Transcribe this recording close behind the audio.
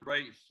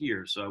right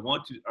here. So I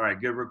want to, all right,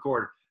 good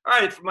recorder. All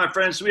right, for my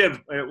friends, we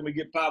have, let me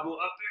get Pablo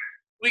up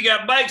here. We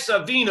got Mike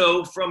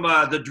Savino from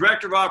the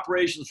Director of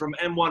Operations from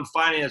M1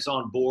 Finance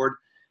on board.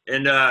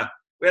 And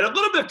we had a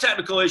little bit of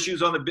technical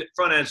issues on the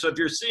front end. So if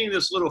you're seeing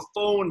this little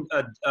phone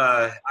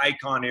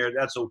icon here,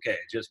 that's okay.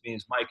 It just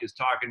means Mike is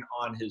talking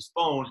on his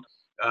phone,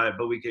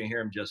 but we can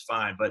hear him just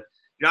fine. But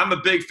you know, I'm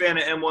a big fan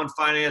of M1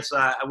 Finance.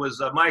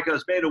 Mike, I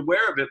was made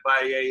aware of it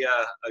by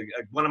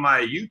one of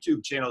my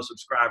YouTube channel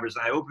subscribers.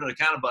 And I opened an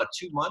account about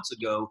 2 months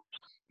ago,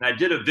 and I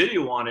did a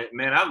video on it.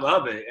 Man, I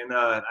love it. And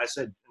I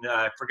said,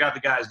 I forgot the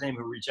guy's name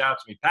who reached out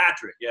to me,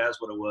 Patrick. Yeah,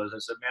 that's what it was. I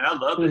said, man,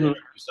 I'd love to interview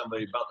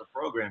somebody about the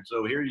program.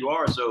 So here you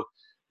are. So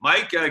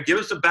Mike, give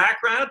us a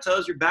background, tell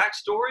us your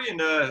backstory, and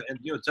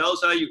you know, tell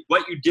us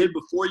what you did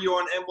before you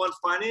were on M1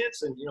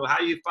 Finance, and you know how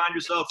you find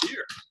yourself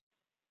here.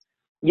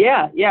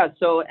 Yeah.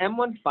 So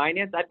M1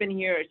 Finance, I've been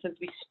here since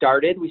we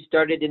started. We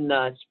started in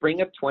the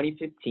spring of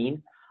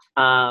 2015.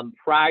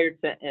 Prior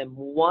to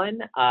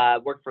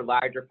M1, worked for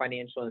larger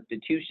financial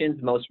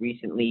institutions. Most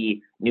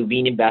recently,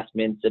 Nuveen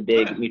Investments, a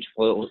big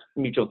mutual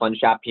fund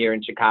shop here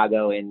in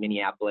Chicago and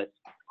Minneapolis.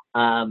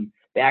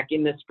 Back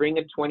in the spring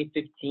of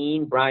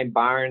 2015, Brian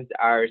Barnes,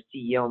 our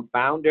CEO and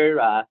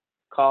founder,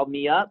 called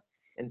me up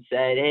and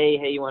said, hey,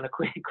 you want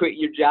to quit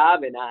your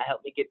job and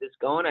help me get this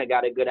going? I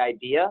got a good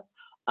idea.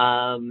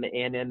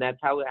 And then that's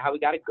how we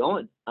got it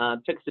going.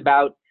 Took us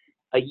about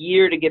a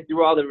year to get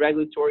through all the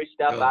regulatory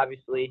stuff,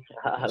 obviously,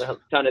 a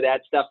ton of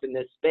that stuff in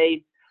this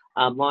space.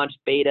 Launched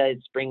beta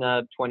in spring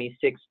of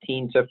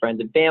 2016 to friends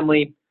and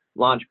family,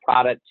 launched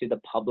product to the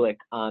public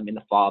in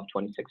the fall of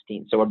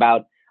 2016. So we're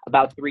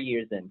about 3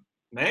 years in.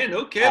 Man,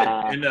 no kidding.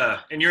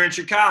 And you're in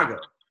Chicago.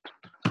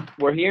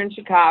 We're here in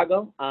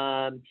Chicago.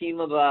 Team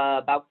of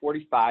about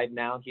 45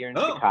 now here in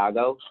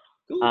Chicago.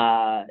 Cool.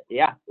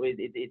 Yeah,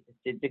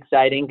 it's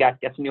exciting. Got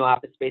some new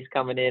office space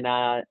coming in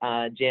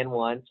Jan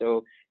 1.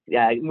 So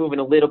moving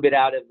a little bit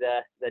out of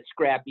the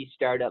scrappy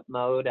startup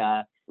mode.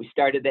 We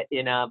started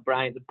in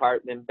Brian's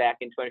apartment back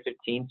in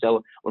 2015.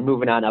 So we're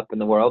moving on up in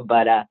the world.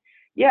 But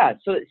yeah,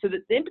 so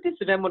the impetus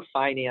of M1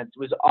 Finance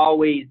was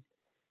always,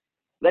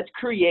 let's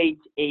create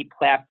a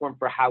platform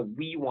for how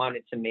we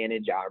wanted to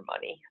manage our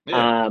money.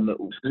 Yeah.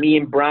 Me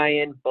and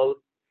Brian, both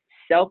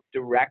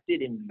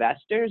self-directed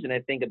investors, and I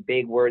think a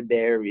big word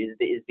there is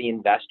the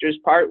investors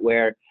part,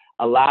 where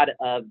a lot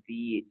of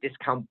the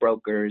discount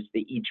brokers,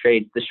 the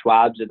E-Trades, the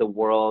Schwabs of the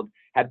world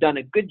have done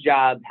a good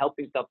job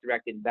helping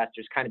self-directed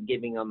investors, kind of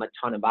giving them a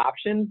ton of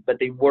options, but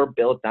they were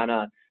built on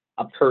a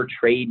per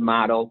trade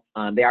model.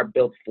 They are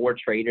built for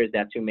traders.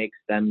 That's who makes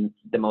them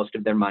the most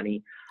of their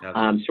money.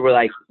 Okay. So we're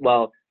like,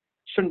 well,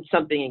 shouldn't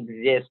something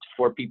exist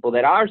for people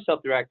that are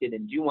self-directed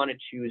and do want to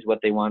choose what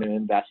they want to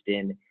invest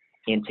in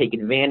and take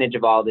advantage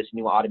of all this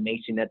new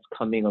automation that's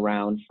coming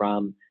around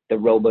from the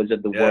robos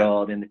of the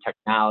world and the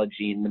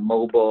technology and the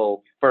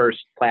mobile first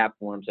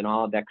platforms and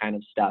all of that kind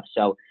of stuff.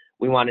 So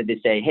we wanted to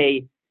say,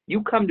 hey,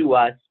 you come to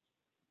us,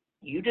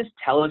 you just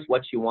tell us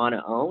what you want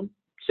to own.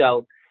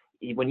 So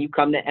when you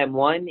come to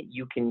M1,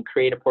 you can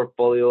create a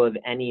portfolio of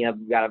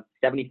we've got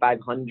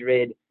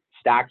 7,500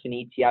 stocks and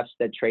ETFs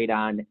that trade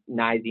on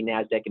NYSE,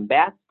 NASDAQ, and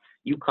BATS.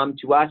 You come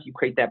to us, you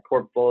create that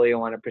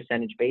portfolio on a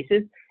percentage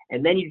basis,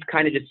 and then you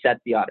kind of just set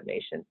the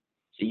automation.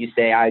 So you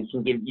say,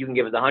 you can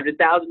give us $100,000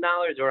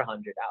 or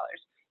 $100.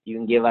 You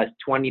can give us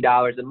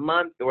 $20 a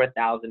month or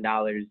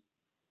 $1,000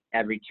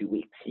 every 2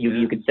 weeks.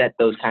 You can set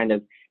those kind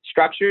of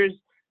structures.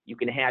 You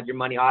can have your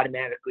money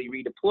automatically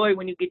redeploy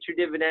when you get your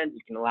dividends.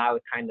 You can allow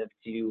it kind of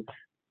to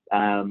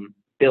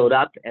build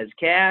up as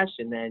cash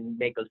and then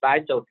make those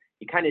buys. So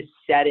you kind of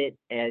set it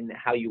and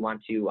how you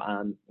want to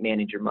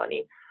manage your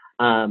money.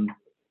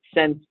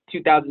 Since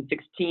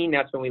 2016,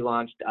 that's when we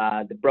launched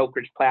the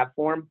brokerage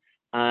platform.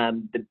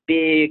 The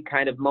big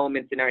kind of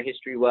moments in our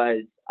history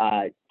was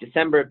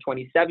December of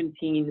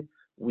 2017,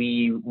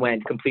 we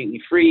went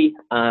completely free.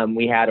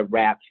 We had a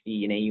wrap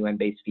fee, an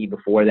AUM-based fee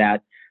before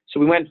that. So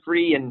we went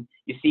free, and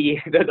you see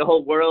the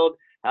whole world.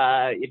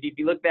 If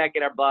you look back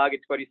at our blog in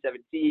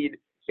 2017,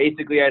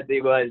 basically our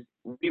thing was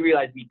we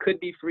realized we could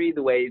be free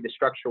the way the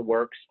structure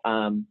works.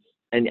 And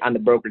on the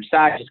brokerage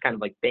side, just kind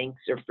of like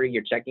banks are free,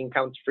 your checking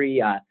account's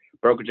free,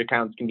 brokerage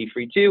accounts can be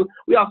free too.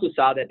 We also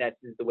saw that that's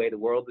the way the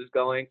world is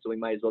going, so we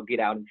might as well get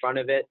out in front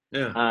of it.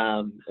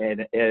 Yeah.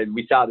 And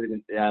we saw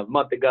that a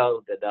month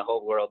ago that the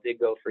whole world did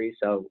go free,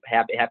 so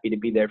happy to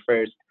be there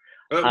first.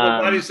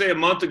 Why do you say a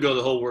month ago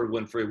the whole world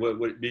went free?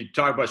 What you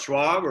talking about,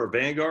 Schwab or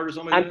Vanguard or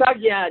something? I'm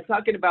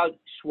talking about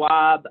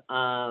Schwab.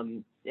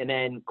 And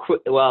then,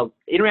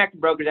 Interactive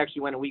Brokers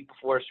actually went a week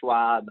before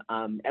Schwab.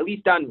 At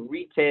least on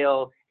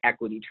retail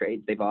equity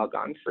trades, they've all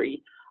gone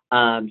free.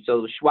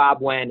 So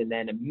Schwab went, and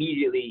then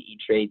immediately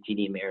E-Trade,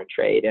 TD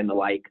Ameritrade, and the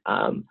like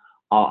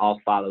all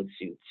followed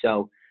suit.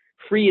 So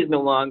free is no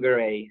longer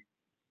a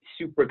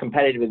super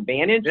competitive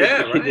advantage,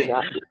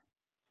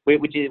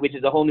 which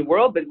is a whole new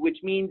world, but which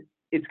means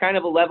it's kind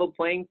of a level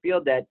playing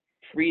field that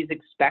free is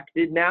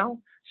expected now.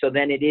 So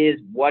then it is,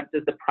 what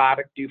does the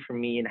product do for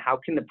me, and how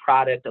can the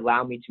product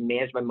allow me to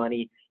manage my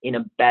money in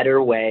a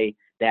better way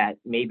that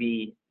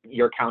maybe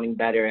you're counting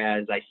better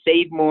as I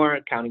save more,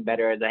 counting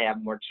better as I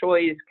have more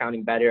choice,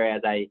 counting better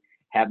as I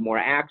have more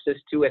access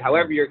to it.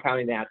 However you're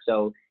counting that.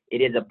 So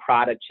it is a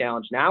product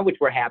challenge now, which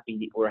we're happy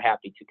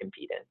to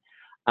compete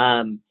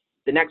in.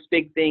 The next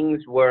big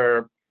things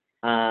were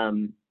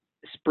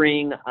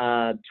spring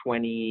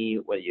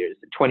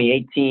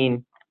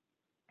 2018.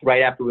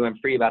 Right after we went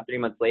free, about 3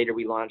 months later,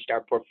 we launched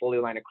our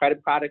portfolio line of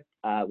credit product,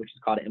 which is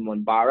called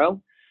M1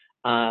 Borrow.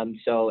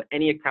 So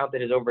any account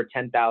that is over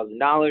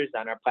 $10,000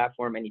 on our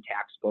platform, any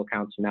taxable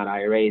accounts, not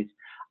IRAs,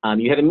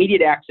 you have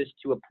immediate access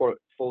to a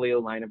portfolio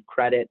line of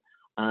credit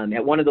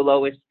at one of the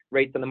lowest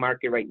rates on the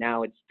market right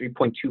now. It's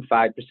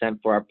 3.25%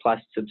 for our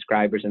Plus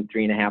subscribers and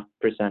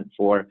 3.5%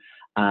 for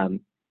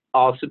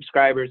all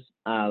subscribers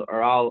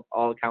or all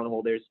account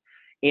holders.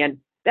 And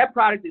that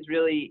product is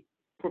really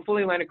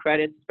portfolio line of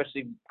credit,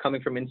 especially coming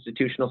from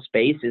institutional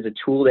space, is a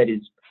tool that has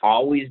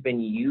always been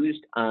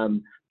used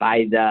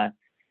by the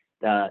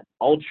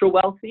ultra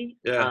wealthy.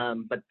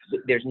 But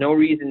there's no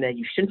reason that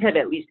you shouldn't have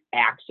at least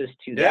access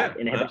to that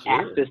and have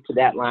access to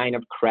that line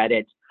of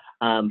credit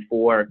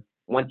for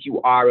once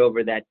you are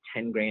over that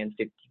 10 grand,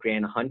 50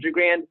 grand, 100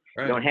 grand.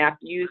 You don't have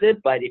to use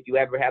it, but if you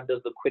ever have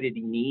those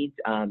liquidity needs,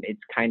 it's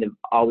kind of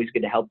always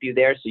good to help you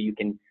there so you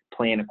can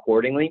plan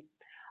accordingly.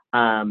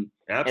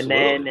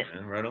 Absolutely.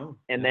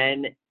 And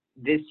then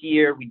this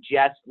year we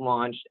just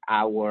launched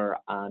our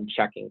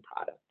checking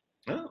product,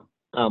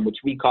 which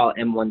we call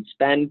M1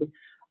 Spend,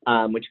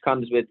 which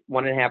comes with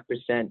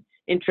 1.5%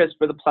 interest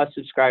for the Plus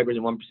subscribers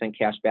and 1%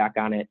 cash back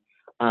on it.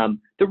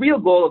 The real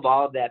goal of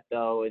all of that,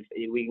 though, if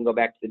we can go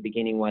back to the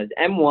beginning, was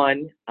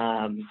M1,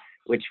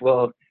 which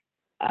will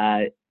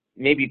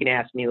maybe you can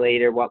ask me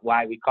later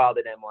why we called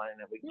it M1, and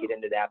then we can get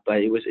into that. But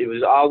it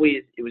was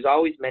always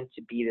meant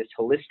to be this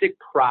holistic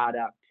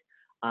product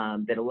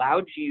that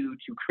allowed you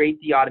to create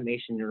the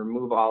automation and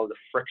remove all of the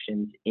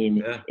frictions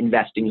in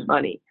investing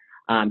money.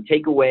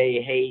 Take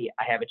away, hey,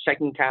 I have a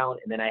checking account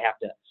and then I have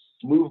to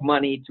move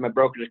money to my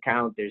brokerage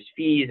account. There's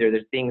fees or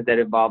there's things that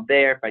involve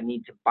there. If I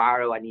need to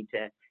borrow, I need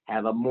to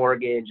have a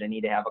mortgage, I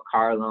need to have a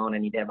car loan, I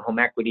need to have a home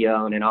equity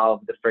loan, and all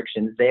of the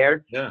frictions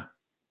there.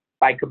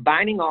 By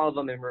combining all of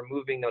them and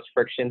removing those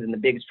frictions, and the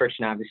biggest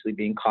friction obviously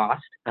being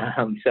cost.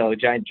 So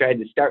I tried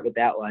to start with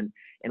that one,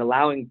 and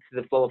allowing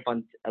to the flow of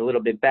funds a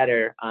little bit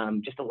better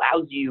just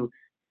allows you,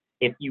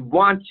 if you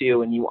want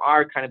to, and you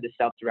are kind of the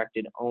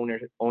self-directed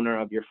owner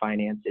of your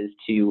finances,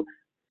 to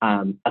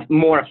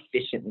more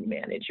efficiently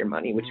manage your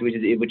money,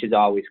 which is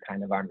always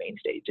kind of our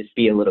mainstay. Just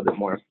be a little bit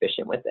more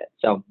efficient with it.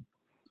 So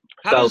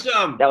that was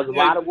a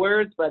lot of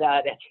words, but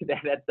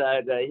that's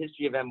the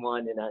history of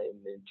M1 in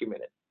 2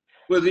 minutes.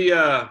 With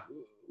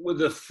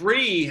the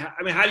free,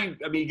 I mean,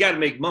 you got to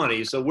make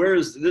money. So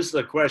this is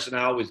a question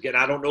I always get.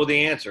 I don't know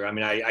the answer. I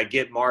mean, I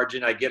get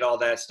margin, I get all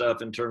that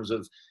stuff in terms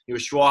of,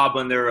 Schwab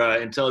and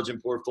their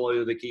intelligent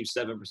portfolio that keeps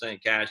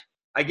 7% cash.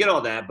 I get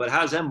all that, but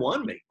how does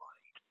M1 make money?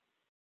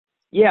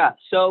 Yeah,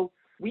 so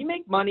we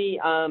make money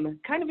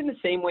kind of in the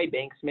same way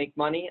banks make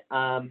money.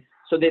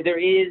 So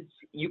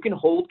you can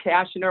hold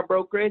cash in our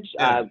brokerage.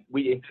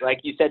 We, like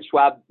you said,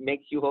 Schwab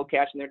makes you hold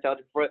cash in their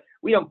intelligent portfolio.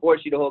 We don't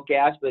force you to hold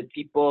cash, but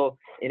people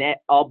in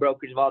all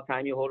brokerages of all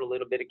time, you hold a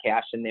little bit of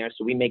cash in there.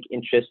 So we make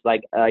interest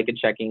like a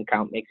checking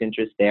account makes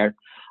interest there.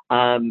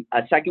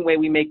 A second way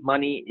we make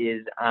money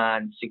is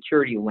on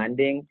security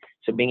lending.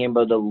 So being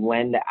able to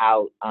lend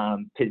out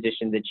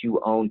positions that you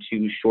own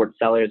to short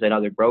sellers at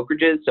other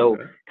brokerages. So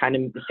kind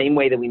of the same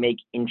way that we make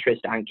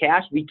interest on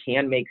cash, we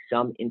can make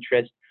some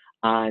interest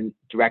on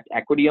direct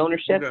equity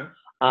ownership,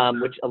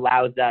 which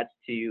allows us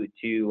to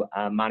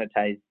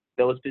monetize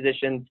those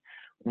positions.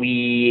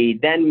 We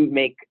then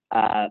make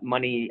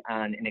money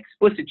on an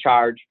explicit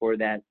charge for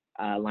that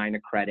line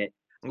of credit.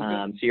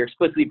 So you're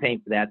explicitly paying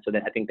for that. So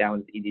that, I think that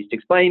one's easiest to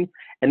explain.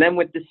 And then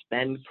with the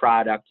spend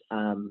product,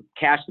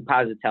 cash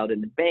deposits held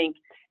in the bank,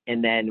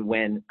 and then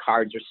when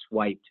cards are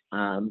swiped,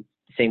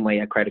 same way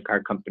a credit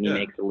card company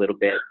makes a little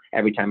bit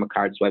every time a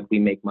card swipe, we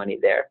make money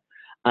there.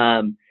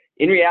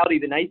 In reality,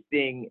 the nice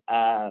thing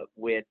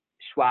with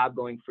Schwab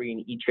going free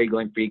and E-Trade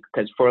going free,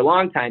 because for a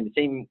long time, the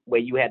same way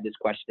you had this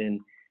question,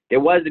 there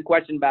was a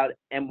question about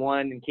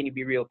M1 and can you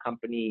be a real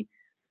company.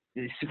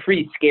 This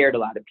free scared a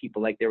lot of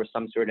people, like there was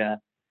some sort of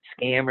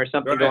scam or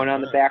something going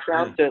on in the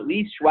background. So at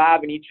least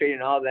Schwab and E-Trade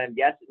and all of them,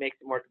 yes, it makes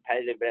it more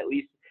competitive, but at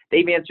least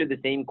they've answered the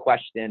same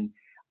question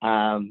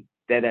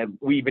that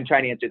we've been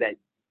trying to answer, that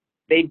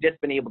they've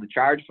just been able to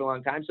charge for a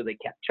long time, so they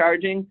kept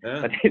charging,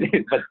 but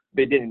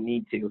they didn't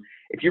need to.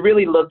 If you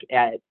really look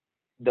at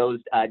those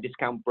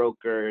discount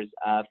brokers'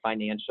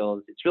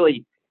 financials, it's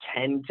really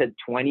 10 to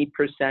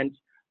 20%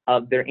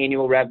 of their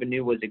annual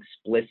revenue was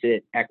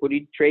explicit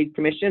equity trade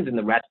commissions, and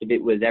the rest of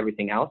it was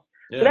everything else.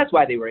 So that's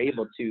why they were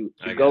able to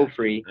go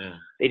free.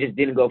 They just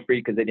didn't go free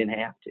because they didn't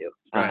have to.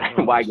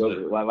 Why go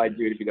free? Why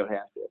do it if you don't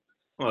have to?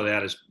 Well,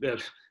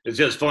 it's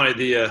just funny,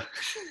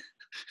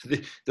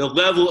 the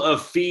level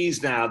of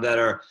fees now that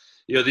are,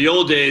 the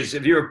old days,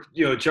 if you're,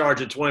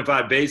 charging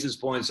 25 basis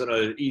points on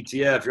an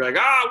ETF, you're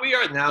like, we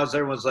are. Now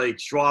everyone's like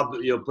Schwab,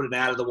 put an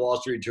ad in the Wall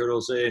Street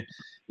Journal saying,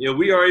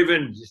 we are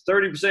even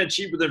 30%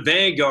 cheaper than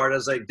Vanguard. I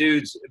was like,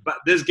 dudes, but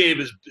this game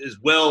is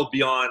well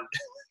beyond.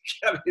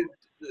 I mean,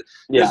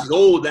 this is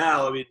old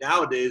now. I mean,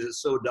 nowadays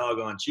it's so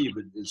doggone cheap.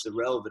 It's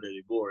irrelevant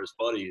anymore. It's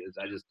funny.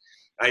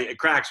 It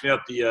cracks me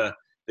up the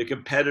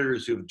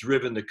competitors who've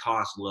driven the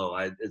cost low.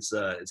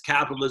 It's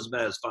capitalism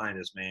at its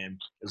finest, man.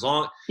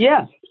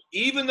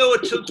 Even though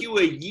it took you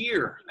a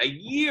year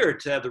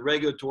to have the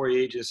regulatory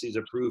agencies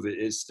approve it,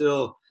 it's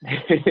still.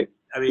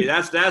 I mean,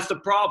 that's the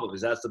problem.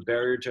 That's the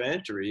barrier to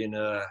entry, and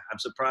I'm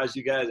surprised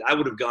you guys. I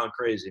would have gone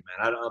crazy,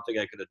 man. I don't think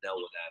I could have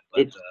dealt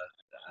with that.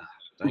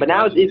 But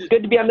now it's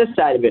good to be on this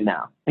side of it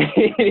now.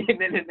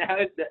 now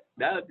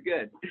it's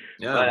good.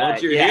 Yeah, but,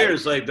 once you're here,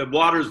 it's like the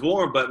water's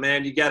warm, but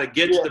man, you got to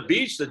get to the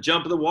beach to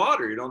jump in the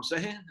water. You know what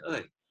I'm saying?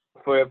 Like,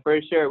 for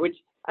sure. Which,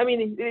 I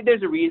mean,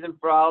 there's a reason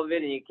for all of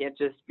it, and you can't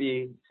just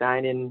be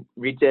signing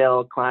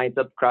retail clients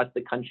up across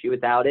the country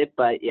without it.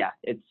 But yeah,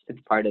 it's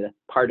part of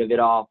it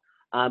all.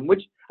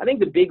 Which I think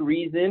the big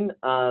reason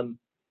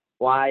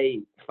why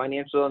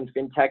financial and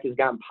fintech has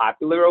gotten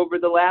popular over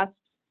the last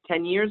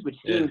 10 years, which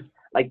seems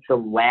like the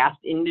last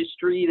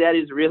industry that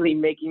is really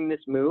making this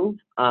move,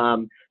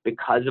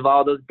 because of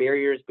all those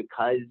barriers,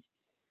 because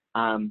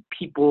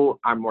people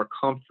are more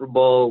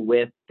comfortable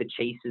with the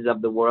Chases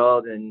of the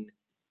world and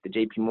the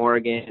JP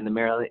Morgan and the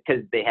Maryland,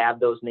 because they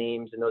have those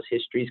names and those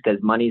histories, because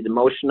money's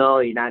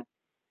emotional. You're not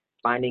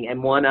finding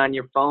M1 on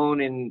your phone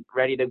and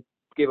ready to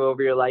give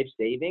over your life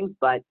savings.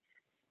 But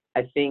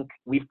I think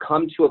we've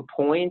come to a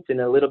point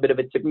and a little bit of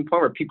a tipping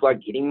point where people are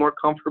getting more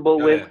comfortable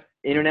with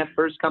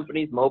internet-first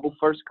companies,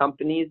 mobile-first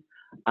companies,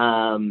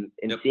 and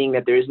seeing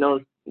that there is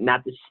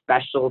not the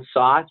special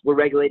sauce. We're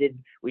regulated.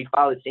 We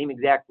follow the same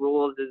exact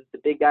rules as the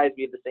big guys.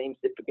 We have the same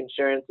civic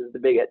insurance as the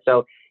big guys.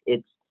 So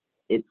it's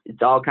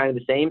all kind of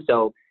the same.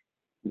 So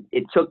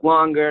it took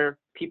longer.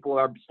 People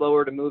are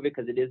slower to move it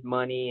because it is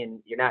money,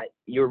 and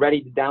you're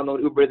ready to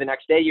download Uber the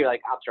next day. You're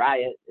like, I'll try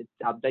it.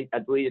 I'll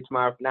delete it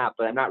tomorrow if not,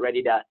 but I'm not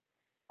ready to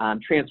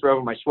transfer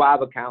over my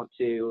Schwab account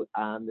to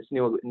this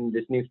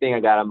new thing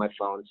I got on my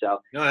phone. So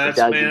it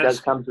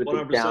does come with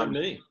its down.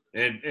 Me.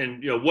 And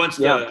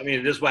I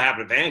mean, this is what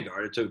happened to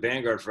Vanguard. It took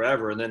Vanguard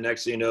forever, and then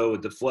next thing you know,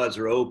 the floods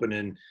are open,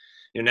 and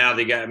now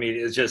they got. I mean,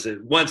 it's just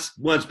that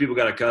once people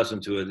got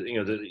accustomed to it,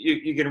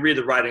 you can read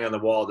the writing on the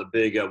wall. The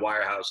big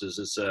wirehouses,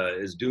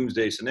 it's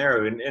doomsday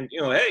scenario, and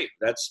hey,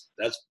 that's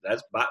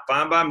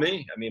fine by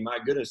me. I mean, my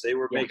goodness, they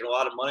were making a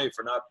lot of money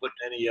for not putting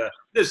any.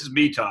 This is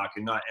me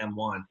talking, not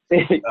M1,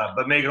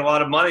 but making a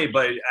lot of money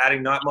by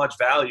adding not much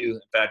value.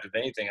 In fact, if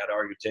anything, I'd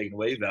argue taking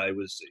away value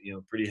was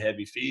pretty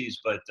heavy fees,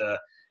 but.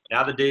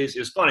 Nowadays,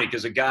 it's funny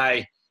because a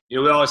guy, we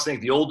always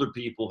think the older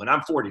people, and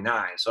I'm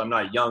 49, so I'm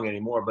not young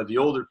anymore, but the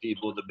older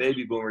people, the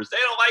baby boomers, they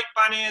don't like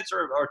finance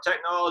or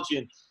technology.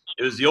 And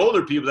it was the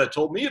older people that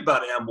told me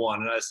about M1.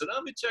 And I said,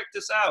 let me check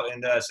this out.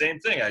 And same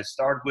thing. I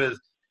started with, I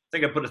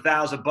think I put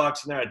 $1,000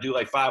 in there. I do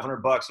like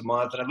 $500 a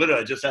month. And I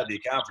literally just had the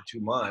account for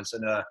 2 months.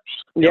 And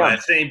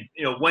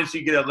once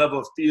you get a level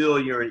of feel,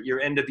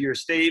 your end of year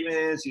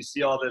statements, you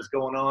see all that's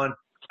going on.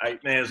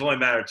 It's only a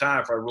matter of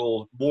time if I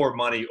roll more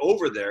money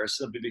over there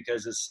simply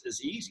because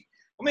it's easy.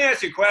 Let me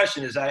ask you a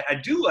question I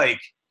do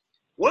like,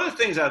 one of the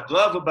things I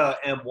love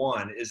about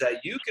M1 is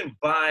that you can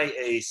buy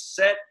a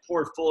set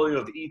portfolio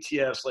of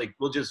ETFs, like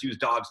we'll just use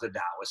Dogs of the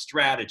Dow, a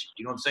strategy.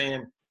 You know what I'm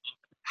saying?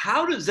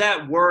 How does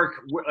that work?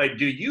 Like,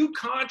 do you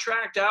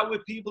contract out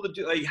with people to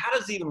do, like, how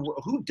does it even work?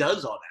 Who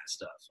does all that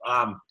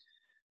stuff?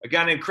 A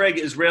guy named Craig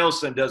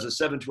Israelson does a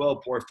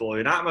 712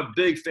 portfolio, and I'm a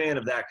big fan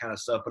of that kind of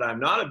stuff, but I'm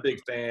not a big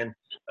fan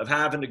of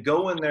having to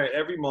go in there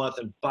every month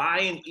and buy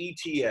an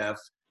ETF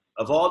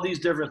of all these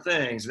different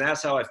things. And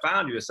that's how I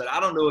found you. I said, I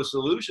don't know a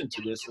solution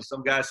to this. And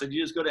some guy said,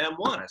 you just go to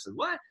M1. I said,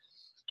 what?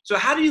 So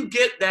how do you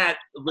get that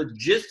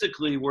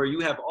logistically where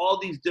you have all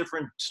these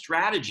different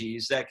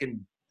strategies that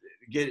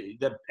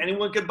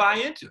anyone could buy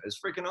into? It's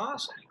freaking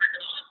awesome.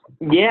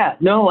 Yeah,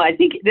 no, I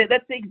think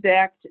that's the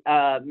exact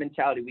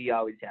mentality we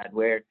always had,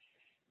 where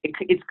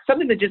it's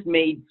something that just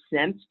made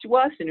sense to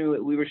us,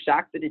 and we were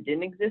shocked that it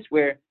didn't exist,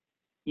 where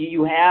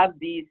you have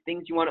these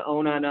things you want to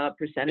own on a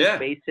percentage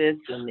basis,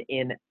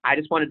 and I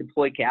just want to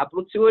deploy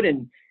capital to it.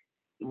 And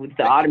with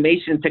the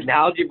automation and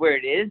technology of where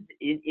it is,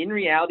 in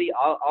reality,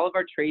 all of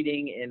our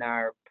trading and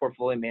our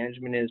portfolio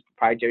management is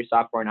proprietary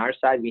software on our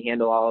side. We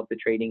handle all of the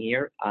trading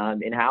here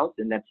in-house,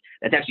 and that's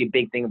actually a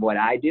big thing of what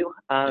I do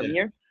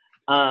here.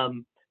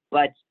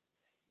 But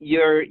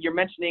you're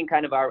mentioning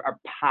kind of our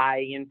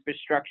pie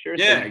infrastructure.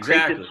 Yeah, so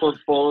exactly. Create this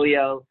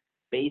portfolio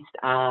based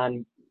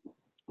on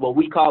what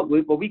we call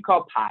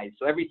pies.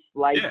 So every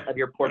slice of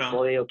your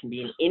portfolio can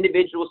be an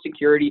individual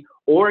security,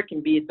 or it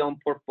can be its own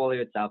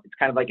portfolio itself. It's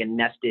kind of like a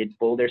nested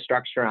folder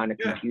structure on a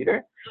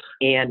computer.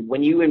 And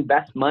when you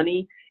invest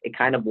money, it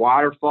kind of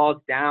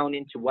waterfalls down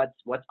into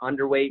what's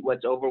underweight,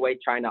 what's overweight,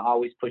 trying to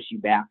always push you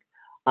back.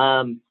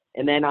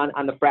 And then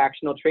on the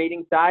fractional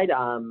trading side,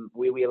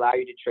 we allow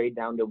you to trade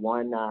down to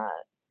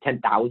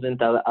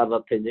 1/10,000th of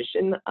a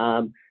position.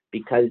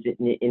 because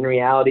in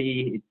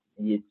reality,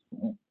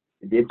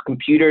 it's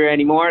computer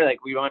anymore.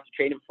 Like, we don't have to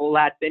trade in full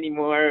lots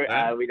anymore.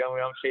 Right. We don't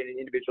trade in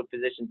individual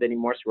positions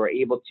anymore. So we're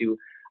able to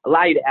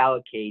allow you to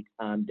allocate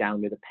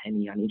down to the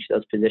penny on each of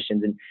those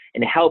positions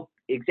and help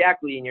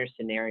exactly in your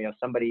scenario.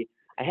 Somebody,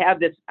 I have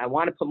this, I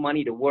want to put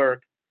money to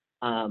work,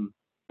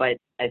 but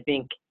I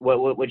think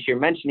what you're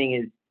mentioning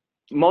is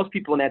most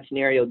people in that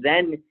scenario,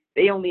 then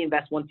they only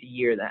invest once a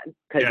year then,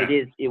 because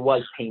it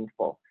was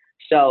painful.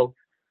 So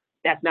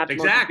that's not the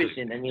most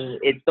efficient. I mean,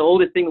 it's the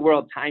oldest thing in the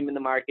world. Time in the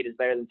market is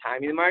better than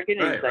timing the market.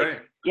 And it's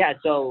like, yeah,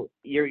 so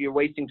you're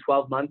wasting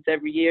 12 months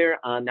every year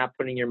on not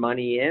putting your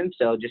money in.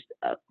 So just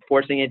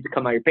forcing it to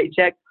come out of your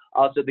paycheck.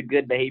 Also, the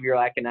good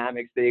behavioral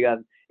economics thing of,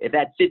 if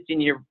that sits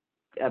in your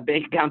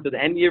bank account to the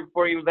end of the year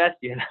before you invest,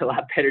 you have a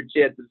lot better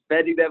chance of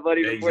spending that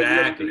money before the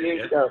end of the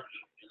year. Yep.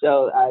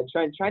 So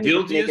trying to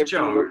just make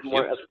everything work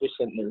more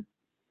efficiently.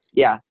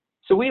 Yeah.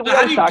 So we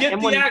how do you get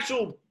the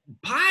actual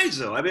pies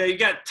though? I mean, you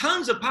got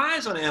tons of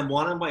pies on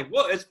M1. I'm like,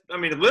 well,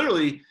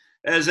 literally,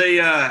 as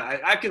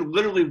I could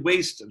literally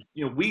waste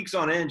weeks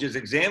on end just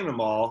examining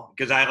them all,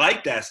 because I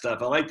like that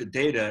stuff. I like the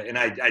data, and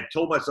I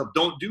told myself,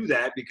 don't do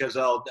that, because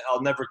I'll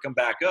never come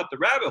back up the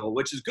rabbit hole,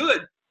 which is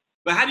good.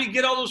 But how do you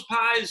get all those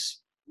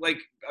pies? Like,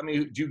 I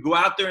mean, do you go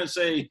out there and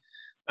say,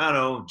 I don't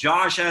know,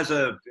 Josh has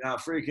a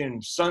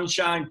freaking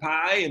sunshine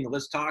pie, and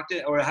let's talk to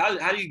it? Or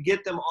how do you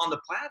get them on the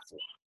platform?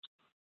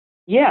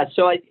 Yeah,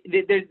 so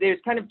there's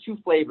kind of two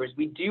flavors.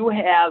 We do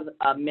have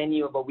a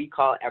menu of what we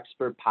call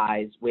expert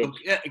pies, which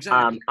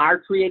are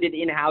created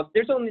in-house.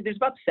 There's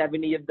about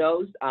 70 of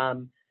those.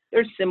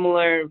 They're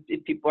similar.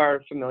 If people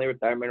are familiar with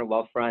Betterment or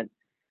Wealthfront,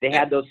 they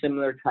have those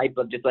similar type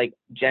of just like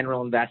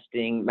general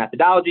investing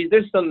methodologies.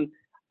 There's some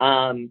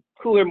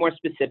cooler, more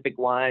specific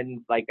ones,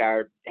 like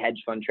our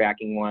hedge fund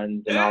tracking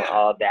ones and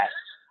all of that.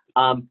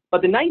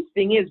 But the nice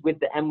thing is with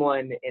the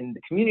M1 and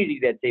the community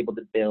that's able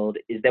to build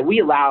is that we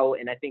allow,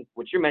 and I think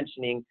what you're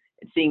mentioning,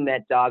 and seeing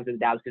that dogs and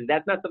DAOs, because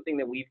that's not something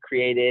that we've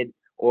created,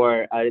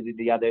 or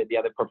the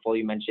other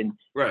portfolio you mentioned.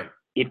 Right.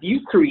 If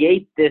you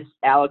create this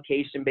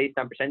allocation based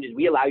on percentages,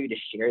 we allow you to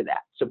share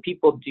that. So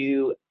people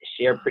do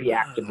share pretty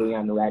actively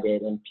on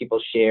Reddit, and people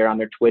share on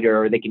their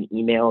Twitter, or they can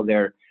email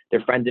their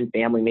friends and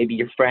family. Maybe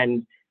your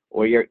friend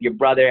or your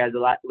brother has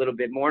a little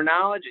bit more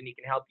knowledge, and he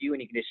can help you,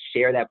 and he can just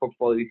share that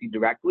portfolio with you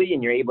directly,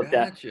 and you're able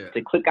to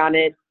click on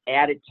it,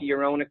 add it to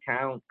your own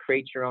account,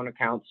 create your own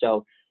account.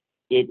 So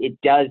it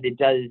does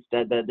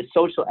the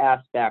social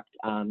aspect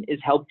is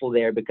helpful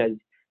there, because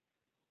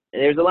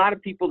there's a lot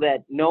of people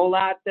that know a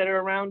lot that are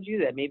around you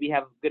that maybe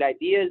have good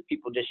ideas.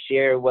 People just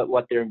share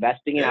what they're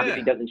investing in.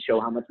 Obviously, it doesn't show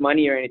how much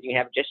money or anything you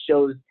have. It just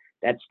shows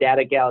that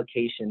static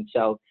allocation.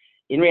 So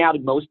in reality,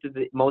 most of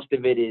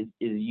it is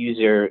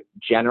user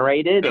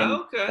generated,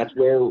 and that's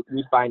where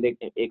we find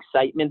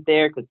excitement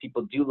there, because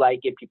people do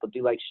like it. People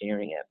do like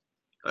sharing it.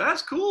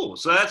 That's cool.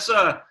 So that's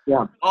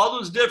all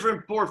those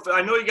different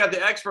I know you got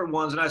the expert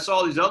ones, and I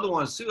saw these other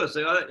ones too. I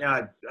say,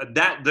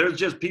 that there's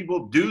just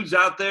dudes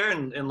out there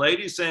and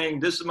ladies saying,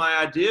 this is my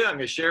idea, I'm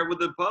gonna share it with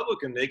the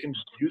public, and they can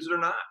use it or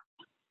not.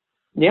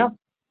 Yeah.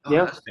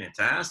 That's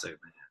fantastic,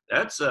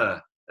 man.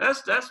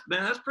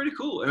 That's pretty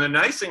cool. And the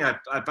nice thing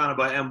I found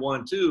about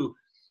M1 too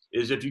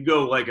is if you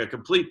go like a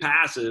complete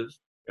passive,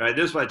 right?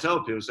 This is what I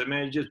tell people. Say,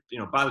 man, just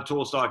buy the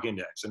total stock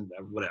index and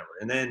whatever.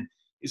 And then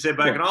he said,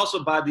 but I can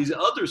also buy these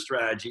other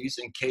strategies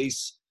in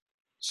case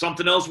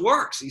something else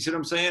works. You see what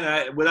I'm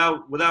saying?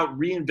 Without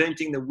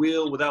reinventing the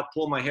wheel, without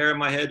pulling my hair in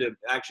my head to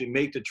actually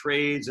make the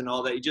trades and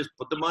all that. You just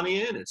put the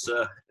money in. It's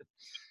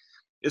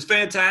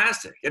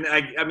fantastic. And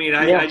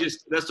I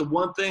just, that's the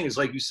one thing is,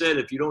 like you said,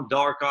 if you don't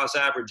dollar cost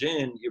average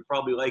in, you're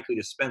probably likely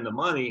to spend the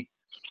money.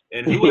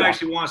 And who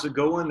actually wants to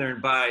go in there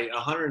and buy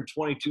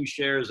 122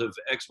 shares of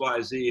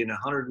XYZ and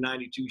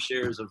 192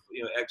 shares of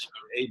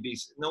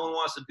ABC? No one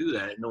wants to do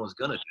that. No one's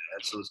gonna do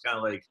that. So it's kind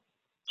of like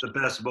the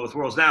best of both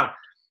worlds. Now,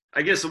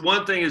 I guess the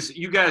one thing is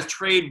you guys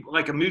trade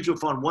like a mutual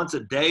fund once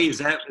a day. Is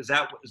that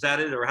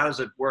it, or how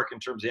does it work in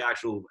terms of the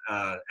actual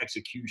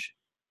execution?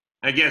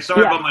 And again,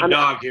 sorry about my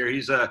dog here. He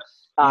likes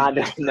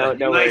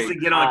to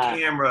get on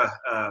camera,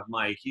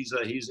 Mike. He's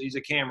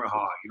a camera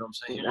hog. You know what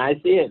I'm saying? I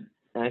see it.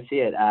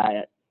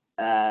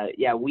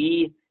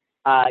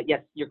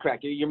 Yes, you're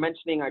correct. You're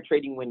mentioning our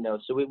trading window.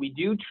 So we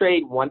do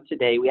trade once a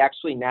day. We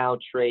actually now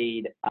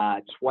trade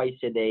twice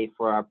a day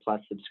for our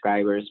Plus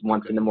subscribers,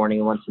 once in the morning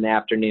and once in the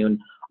afternoon.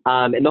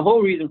 And the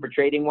whole reason for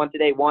trading once a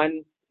day,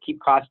 one, keep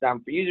costs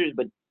down for users,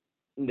 but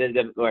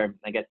or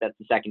I guess that's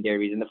the secondary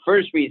reason. The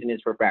first reason is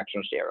for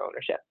fractional share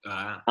ownership.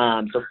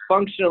 So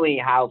functionally,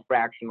 how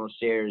fractional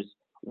shares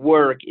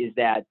work is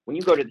that when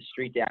you go to the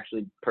street to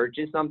actually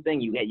purchase something,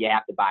 you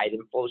have to buy it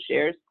in full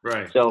shares.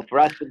 Right. So for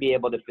us to be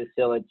able to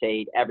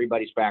facilitate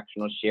everybody's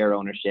fractional share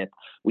ownership,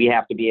 we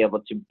have to be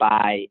able to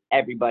buy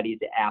everybody's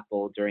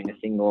Apple during a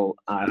single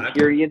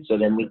period. So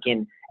then we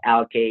can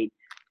allocate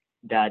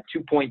the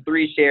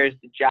 2.3 shares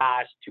to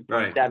Josh,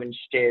 2.7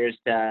 shares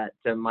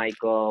to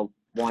Michael,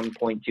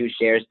 1.2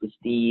 shares to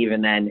Steve,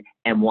 and then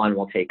M1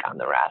 will take on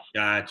the rest.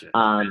 Gotcha.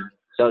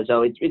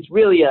 So it's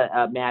really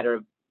a matter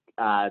of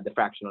the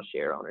fractional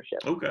share ownership.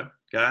 Okay,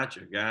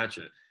 gotcha.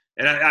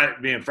 And I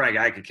being frank,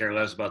 I could care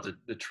less about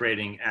the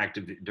trading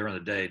activity during the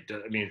day.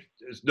 I mean,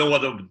 it's no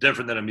other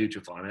different than a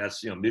mutual fund. I mean,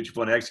 that's, mutual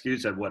fund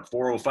executes at what,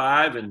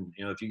 4:05, and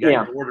if you got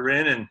your order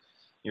in and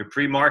your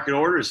pre-market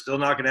order is still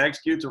not going to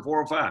execute till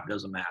 4:05,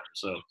 doesn't matter.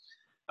 So,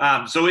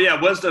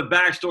 what's the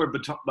backstory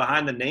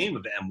behind the name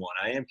of M1?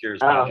 I am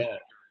curious about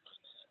that.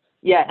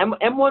 Yeah,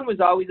 M1 was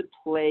always a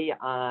play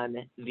on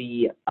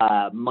the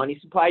money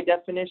supply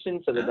definition,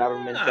 so the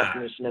government's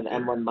definition of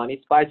M1 money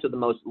supply, so the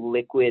most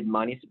liquid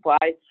money supply.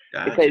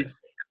 Gotcha. Because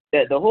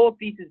the whole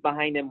thesis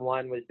behind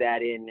M1 was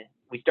that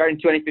we started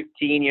in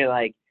 2015, you're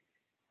like,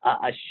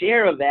 a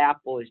share of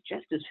Apple is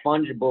just as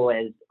fungible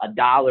as a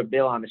dollar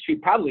bill on the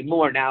street, probably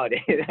more nowadays,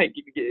 like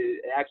you can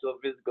get actual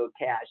physical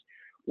cash,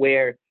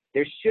 where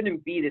there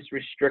shouldn't be this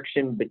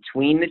restriction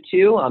between the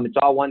two. It's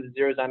all ones and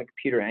zeros on a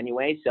computer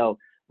anyway, so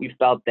we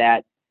felt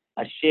that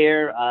a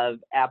share of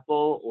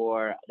Apple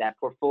or that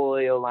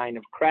portfolio line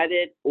of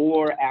credit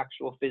or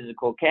actual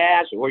physical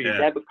cash or your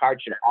debit card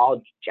should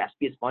all just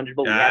be as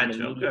fungible. We have an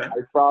immediate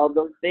price for all of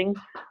those things.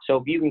 So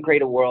if you can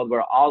create a world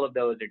where all of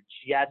those are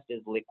just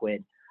as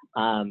liquid,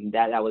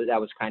 that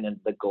was kind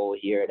of the goal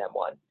here at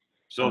M1.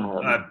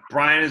 So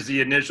Brian is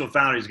the initial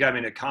founder. He's got to be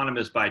an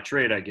economist by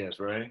trade, I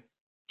guess, right?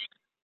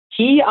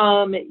 He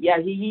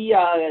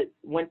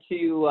went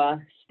to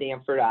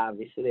Stanford.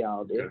 Obviously, they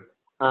all do.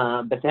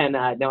 But then,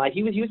 no,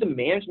 he was a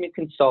management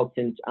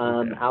consultant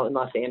out in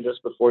Los Angeles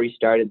before he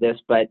started this.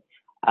 But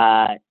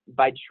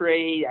by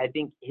trade, I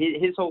think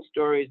his whole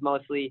story is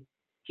mostly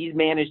he's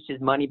managed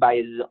his money by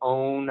his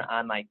own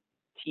on like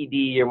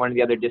TD or one of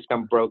the other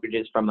discount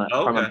brokerages from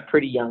a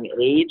pretty young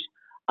age.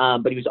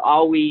 But he was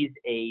always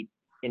a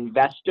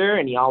investor,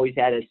 and he always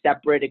had a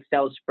separate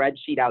Excel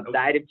spreadsheet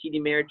outside of TD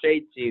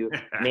Ameritrade to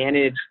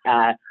manage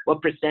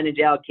what percentage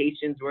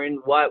allocations were in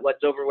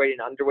what's overweight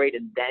and underweight,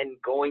 and then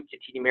going to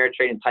TD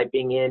Ameritrade and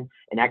typing in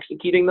and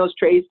executing those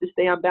trades to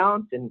stay on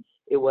balance. And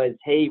it was,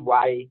 hey,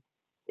 why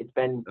it's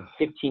been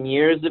 15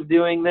 years of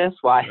doing this?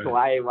 Why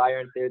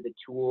aren't there the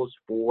tools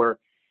for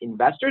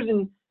investors?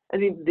 And I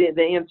think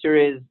the answer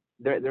is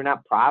they're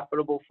not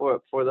profitable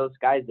for those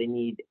guys. They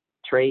need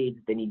trades,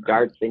 they need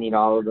darts, they need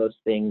all of those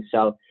things.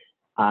 So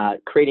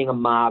creating a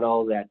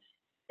model that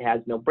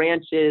has no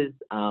branches,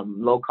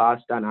 low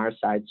cost on our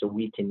side, so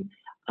we can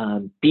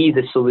be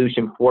the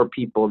solution for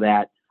people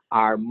that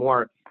are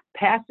more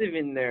passive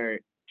in their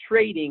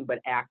trading but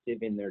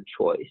active in their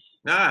choice.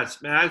 I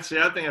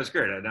think that's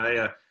great. And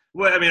I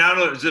don't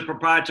know, is it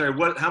proprietary?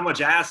 How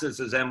much assets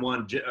has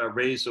M1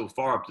 raised so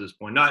far up to this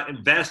point? Not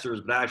investors,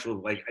 but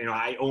actual,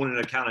 I own an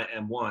account at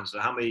M1. So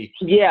how many?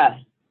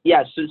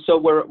 Yeah, so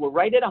we're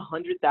right at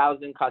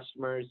 100,000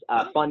 customers,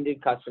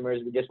 funded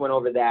customers. We just went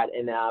over that,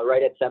 and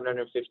right at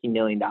 $750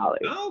 million.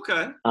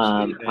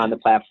 On the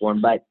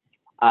platform. But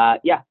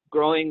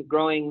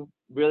growing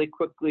really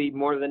quickly,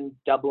 more than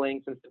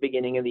doubling since the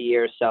beginning of the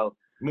year. So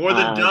more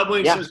than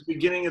doubling since the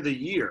beginning of the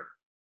year.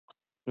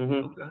 Mm-hmm.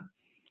 Okay.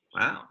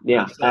 Wow.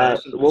 Yeah.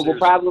 We'll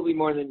probably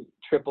more than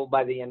triple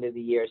by the end of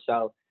the year.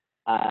 So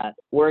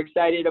we're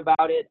excited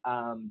about it.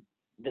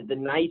 The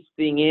nice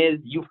thing is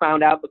you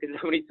found out because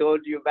somebody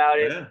told you about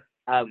it.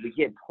 Yeah.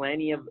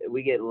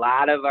 We get a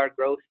lot of our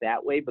growth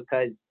that way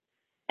because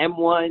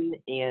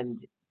M1 and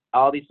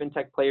all these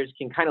fintech players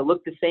can kind of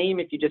look the same.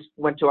 If you just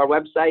went to our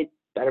website,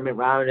 Betterment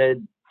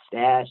Rounded,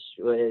 Stash,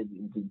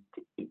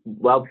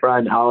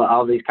 Wealthfront,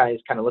 all these guys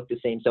kind of look the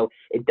same. So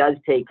it does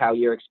take how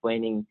you're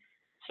explaining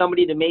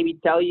somebody to maybe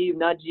tell you,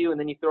 nudge you, and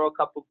then you throw a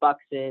couple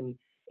bucks in.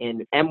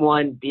 And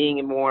M1 being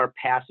a more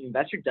passive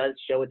investor does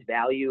show its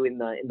value in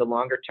the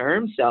longer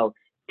term. So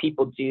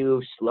people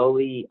do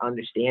slowly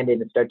understand it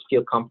and start to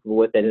feel comfortable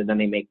with it, and then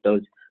they make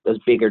those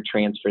bigger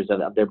transfers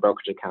of their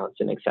brokerage accounts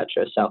and et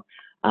cetera. So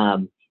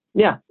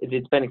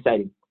it's been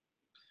exciting.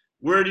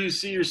 Where do you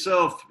see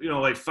yourself,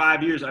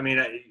 5 years? I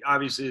mean,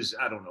 obviously,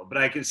 I don't know, but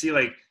I can see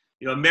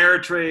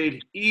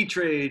Ameritrade,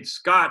 E-Trade,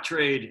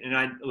 Scottrade, and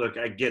I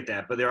get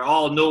that, but they're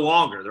all no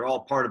longer. They're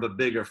all part of a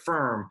bigger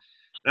firm.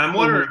 And I'm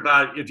wondering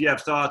about if you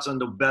have thoughts on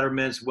the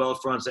Betterments,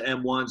 Wealthfronts, the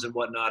M1s and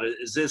whatnot.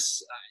 Is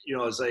this,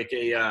 it's like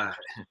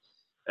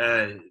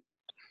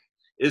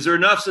is there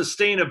enough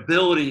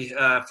sustainability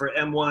for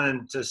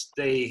M1 to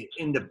stay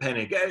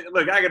independent?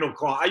 Look, I got no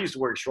call. I used to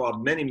work at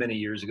Schwab many, many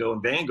years ago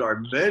and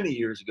Vanguard many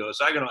years ago.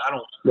 So I don't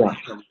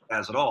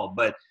pass at all.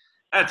 But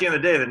at the end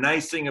of the day, the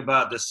nice thing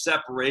about the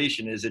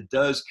separation is it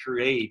does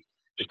create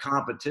the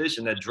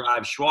competition that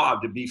drives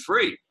Schwab to be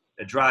free.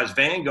 It drives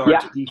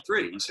Vanguard to be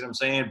free. You see what I'm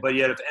saying? But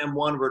yet if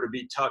M1 were to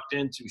be tucked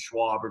into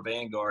Schwab or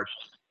Vanguard,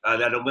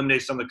 that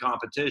eliminates some of the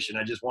competition.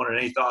 I just wondered,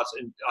 any thoughts?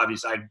 And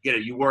obviously, I get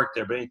it. You work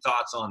there, but any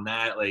thoughts on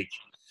that? Like,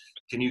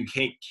 can you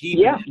keep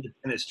an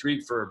independent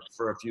streak for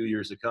a few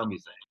years to come, you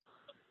think?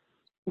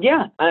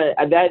 Yeah,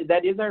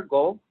 that is our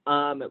goal.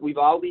 We've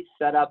always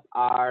set up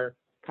our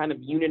kind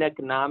of unit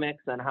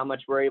economics on how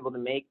much we're able to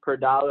make per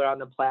dollar on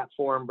the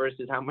platform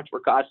versus how much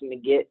it costs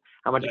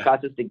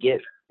us to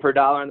get per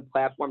dollar on the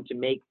platform to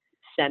make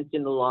sense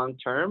in the long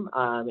term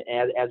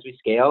as we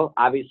scale.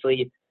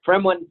 Obviously, for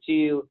M1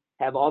 to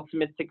have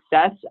ultimate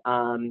success.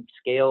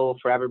 Scale will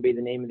forever be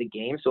the name of the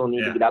game, so we'll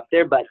need to get up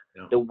there. But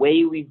the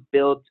way we've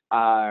built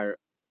our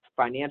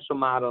financial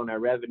model and our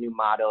revenue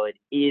model, it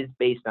is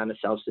based on a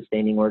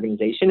self-sustaining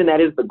organization, and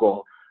that is the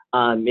goal.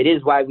 It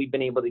is why we've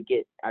been able to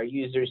get our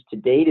users to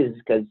date, is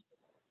because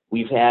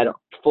we've had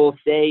full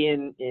say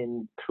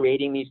in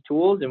creating these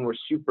tools, and we're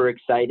super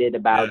excited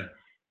about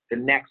the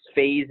next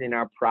phase in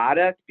our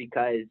product,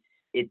 because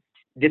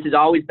this has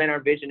always been our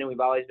vision, and we've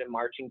always been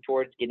marching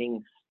towards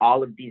getting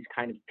all of these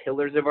kind of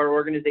pillars of our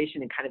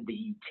organization and kind of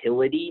the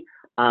utility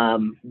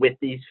with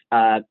these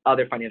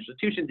other financial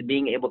institutions, and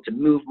being able to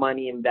move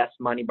money, invest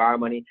money, borrow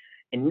money.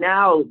 And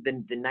now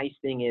the nice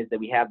thing is that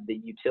we have the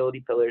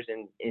utility pillars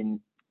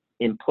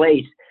in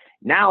place.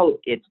 Now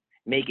it's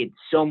make it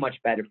so much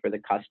better for the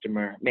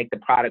customer, make the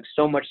product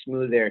so much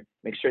smoother,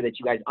 make sure that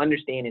you guys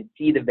understand and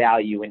see the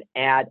value, and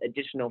add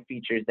additional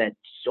features that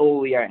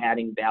solely are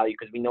adding value,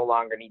 because we no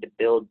longer need to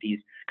build these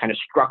kind of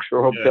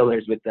structural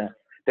pillars with the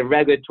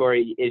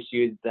regulatory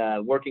issues,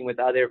 working with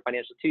other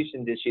financial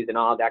institutions issues, and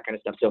all of that kind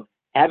of stuff. So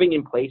having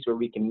in place where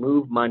we can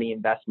move money,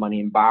 invest money,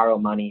 and borrow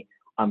money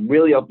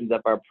really opens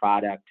up our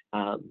product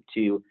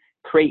to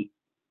create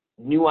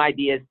new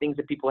ideas, things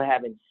that people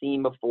haven't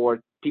seen before.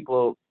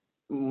 People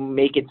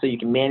make it so you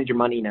can manage your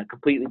money in a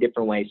completely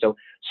different way. So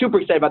super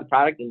excited about the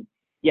product, and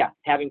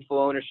having full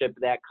ownership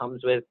that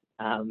comes with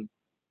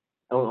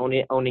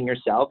owning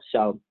yourself.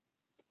 So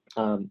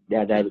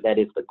that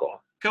is the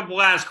goal. Couple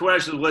last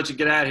questions, we'll let you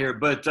get out of here.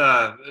 But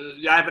I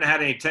haven't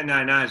had any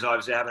 1099s.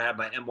 Obviously, I haven't had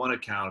my M1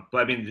 account.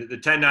 But I mean, the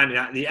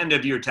 1099, the end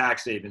of year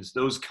tax statements,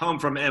 those come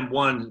from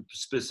M1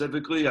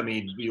 specifically. I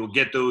mean, you'll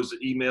get those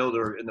emailed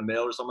or in the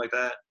mail or something like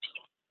that.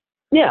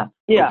 Yeah.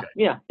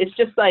 It's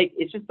just like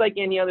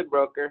any other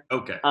broker.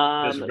 Okay.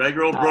 Just a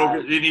regular old broker.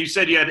 And you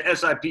said you had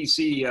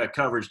SIPC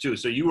coverage too,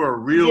 so you are a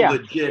real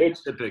legit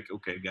typical.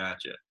 Okay,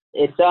 gotcha.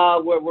 It's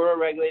we're a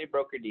regulated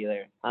broker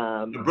dealer.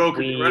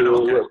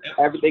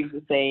 Everything's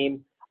the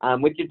same.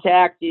 With your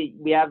tax, you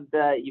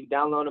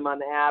download them on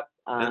the app.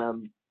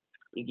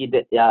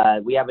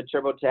 We have a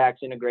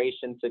TurboTax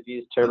integration, so if you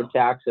use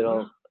TurboTax,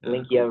 it'll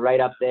link you right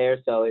up there,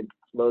 so it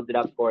loads it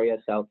up for you.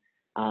 So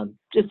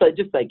just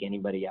like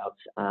anybody else,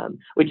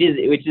 which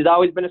has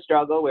always been a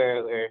struggle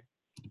where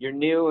you're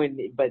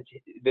new, but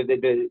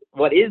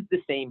what is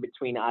the same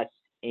between us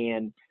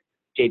and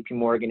JP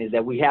Morgan is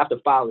that we have to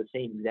follow the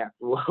same exact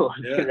rules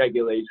and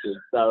regulations.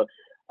 So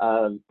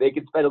they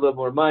can spend a little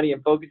more money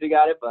and focusing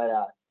on it, but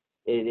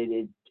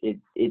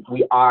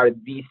we are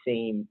the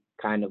same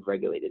kind of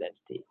regulated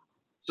entity.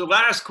 So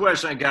last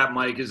question I got,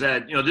 Mike, is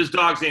that, this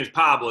dog's name is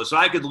Pablo. So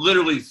I could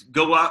literally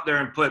go out there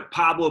and put a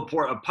Pablo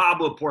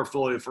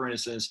portfolio, for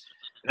instance,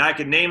 and I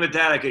could name it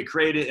that. I could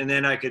create it, and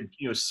then I could,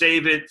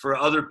 save it for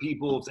other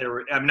people if they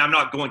were. I mean, I'm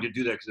not going to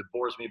do that because it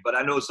bores me, but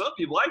I know some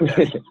people like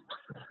that.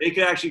 They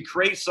could actually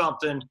create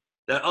something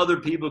that other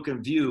people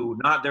can view,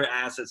 not their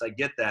assets. I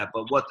get that,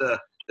 but what the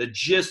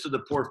gist of the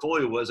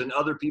portfolio was, and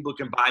other people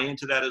can buy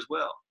into that as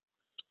well.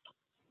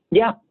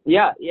 Yeah.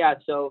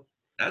 So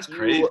that's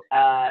crazy.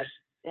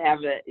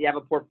 You have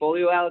a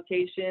portfolio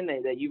allocation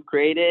that you've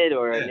created,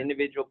 or an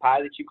individual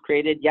pie that you've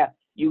created.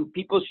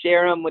 People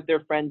share them with their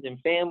friends and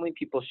family.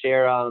 People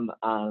share them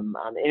on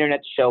the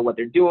internet to show what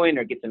they're doing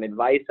or get some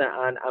advice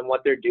on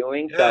what they're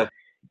doing. So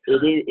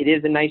it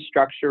is a nice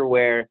structure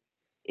where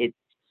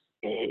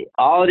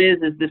all it is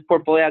this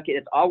portfolio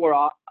allocation.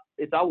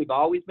 It's all we've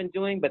always been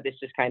doing, but this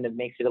just kind of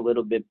makes it a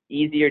little bit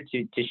easier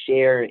to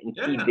share and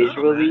see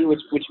visually,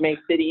 which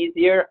makes it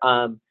easier.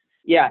 And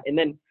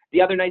then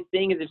the other nice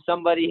thing is if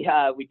somebody,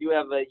 we do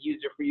have a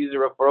user-for-user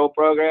referral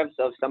program.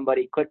 So if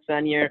somebody clicks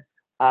on your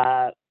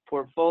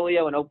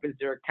portfolio and opens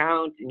their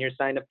account and you're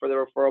signed up for the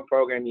referral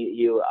program,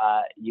 you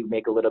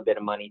make a little bit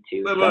of money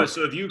too.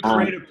 So if you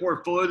create a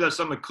portfolio that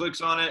someone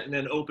clicks on it and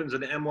then opens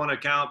an M1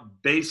 account,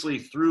 basically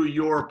through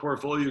your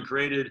portfolio you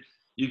created,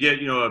 you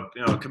get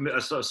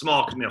a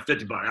small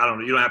 $50. I don't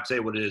know. You don't have to say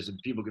what it is, and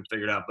people can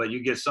figure it out. But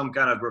you get some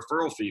kind of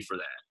referral fee for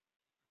that.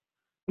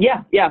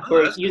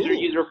 For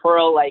user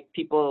referral, like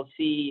people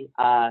see,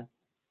 kind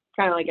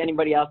of like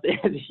anybody else that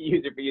has a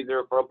user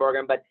referral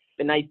program. But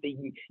the nice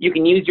thing, you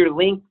can use your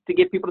link to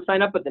get people to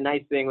sign up. But the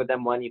nice thing with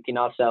M1, you can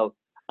also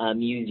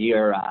use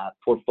your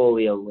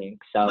portfolio link.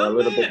 So a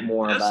little bit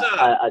more of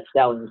a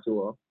selling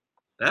tool.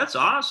 That's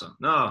awesome.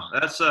 No,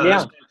 that's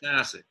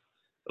fantastic.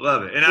 I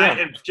love it.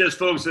 And just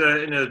folks,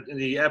 in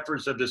the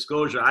efforts of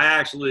disclosure, I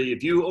actually,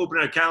 if you open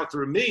an account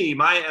through me,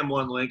 my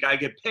M1 link, I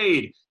get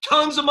paid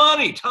tons of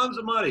money.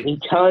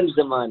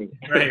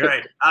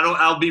 Right.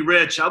 I'll be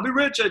rich. I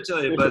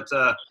tell you, but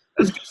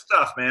that's good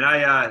stuff, man.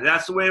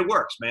 That's the way it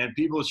works, man.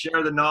 People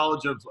share the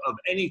knowledge of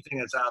anything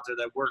that's out there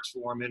that works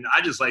for them. And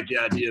I just like the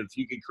idea of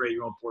you can create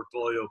your own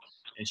portfolio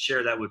and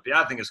share that with people.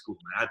 I think it's cool,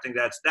 man. I think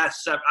that's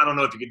I don't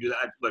know if you can do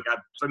that. Look, I'm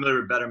familiar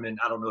with Betterment.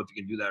 I don't know if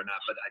you can do that or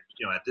not, but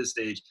at this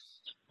stage,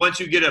 once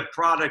you get a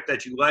product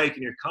that you like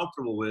and you're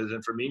comfortable with,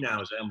 and for me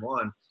now is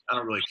M1, I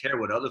don't really care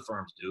what other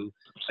firms do.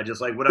 I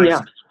just like what I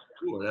see.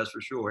 Sure, that's for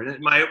sure. And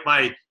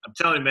I'm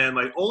telling you, man,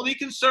 my only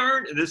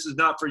concern, and this is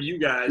not for you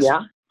guys,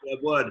 It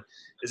would.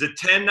 It's a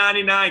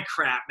 1099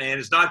 crap, man.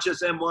 It's not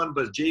just M1,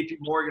 but JP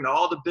Morgan,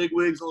 all the big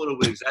wigs and little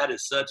wigs. That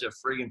is such a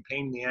friggin'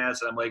 pain in the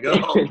ass. I'm like,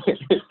 oh,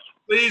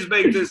 please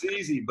make this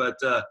easy. But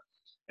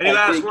any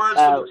last words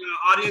for the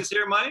audience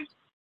here, Mike?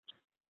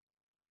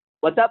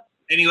 What's up?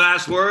 Any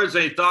last words?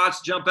 Any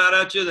thoughts jump out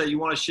at you that you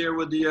want to share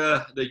with the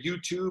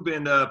YouTube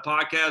and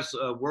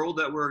podcast world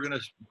that we're going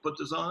to put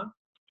this on?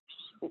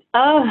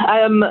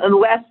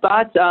 Last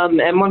thoughts.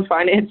 M1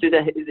 Finance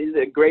is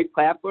a great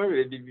platform.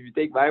 If you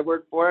take my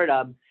word for it,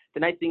 the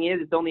nice thing is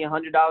it's only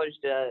 $100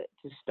 to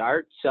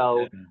start.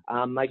 So,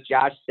 like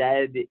Josh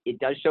said, it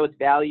does show its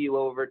value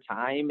over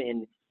time,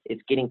 and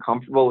it's getting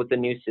comfortable with the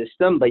new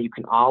system. But you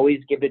can always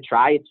give it a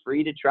try. It's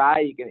free to try.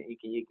 You can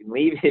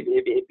leave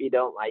if you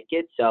don't like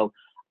it. So,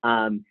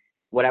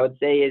 what I would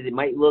say is it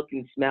might look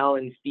and smell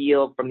and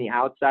feel from the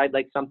outside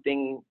like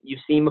something you've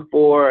seen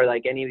before, or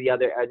like any of the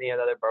other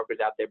brokers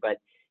out there. But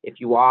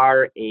if you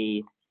are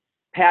a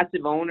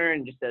passive owner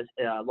and just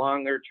a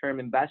longer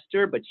term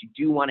investor, but you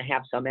do want to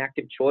have some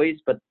active choice,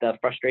 but the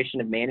frustration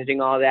of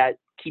managing all that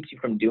keeps you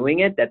from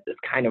doing it, that's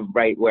kind of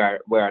right where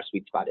our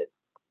sweet spot is.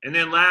 And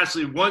then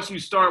lastly, once you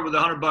start with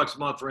 $100 a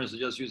month, for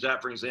instance, just use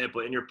that for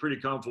example, and you're pretty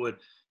comfortable with,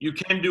 you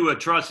can do a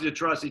trustee to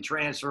trustee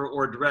transfer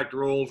or direct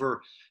rollover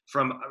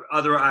from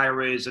other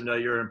IRAs and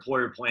your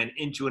employer plan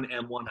into an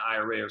M1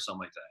 IRA or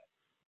something like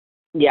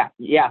that.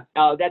 Yeah.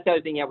 That's the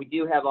other thing. Yeah, we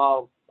do have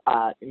all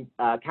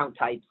account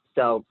types.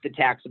 So the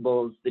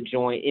taxables, the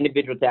joint,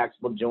 individual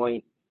taxable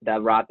joint,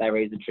 the Roth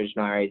IRAs, the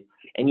traditional IRAs.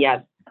 And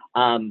yes,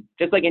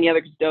 just like any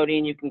other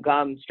custodian, you can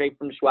come straight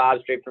from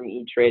Schwab, straight from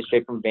E-Trade,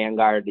 straight from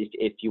Vanguard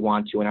if you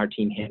want to, and our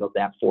team handles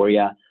that for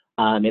you.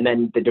 And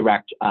then the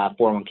direct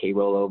 401k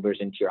rollovers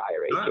into your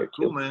IRA here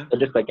cool, too. Man. So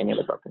just like any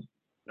other broker.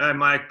 All right,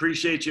 Mike,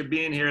 appreciate you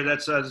being here.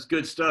 That's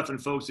good stuff.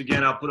 And folks,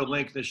 again, I'll put a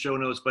link in the show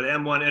notes, but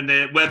M1 and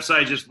the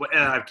website,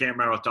 I can't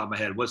remember off the top of my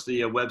head. What's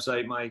the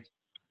website, Mike?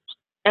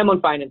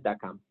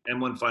 M1finance.com.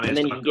 M1finance.com. And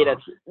then you can get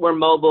us, we're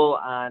mobile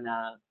on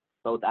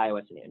both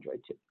iOS and Android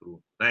too.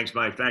 Cool. Thanks,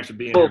 Mike. Thanks for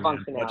being Full here.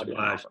 functionality. Much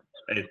obliged.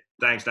 Hey,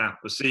 thanks now.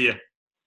 We'll see you.